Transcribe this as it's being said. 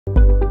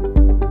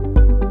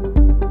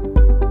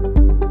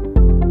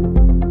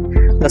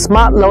The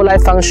Smart Low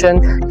Light function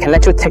can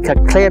let you take a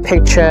clear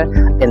picture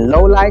in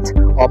low light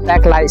or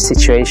backlight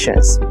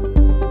situations.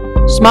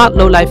 Smart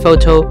Low Light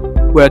Photo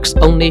works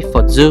only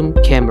for zoom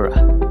camera.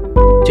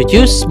 To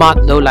use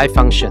Smart Low Light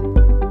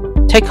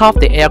function, take off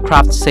the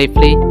aircraft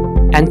safely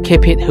and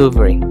keep it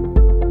hovering.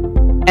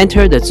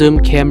 Enter the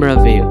zoom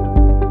camera view.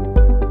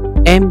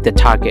 Aim the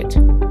target.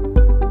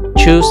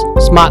 Choose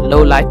Smart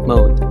Low Light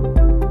mode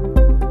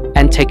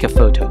and take a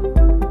photo.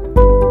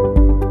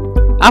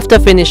 After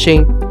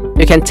finishing,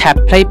 you can tap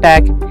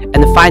playback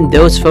and find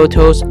those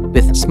photos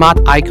with smart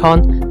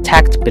icon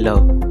tagged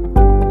below.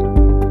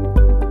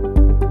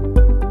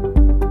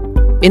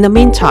 In the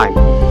meantime,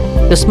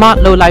 the Smart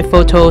Low Light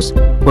photos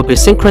will be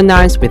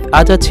synchronized with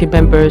other team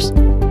members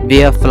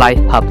via Flight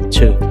Hub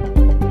 2.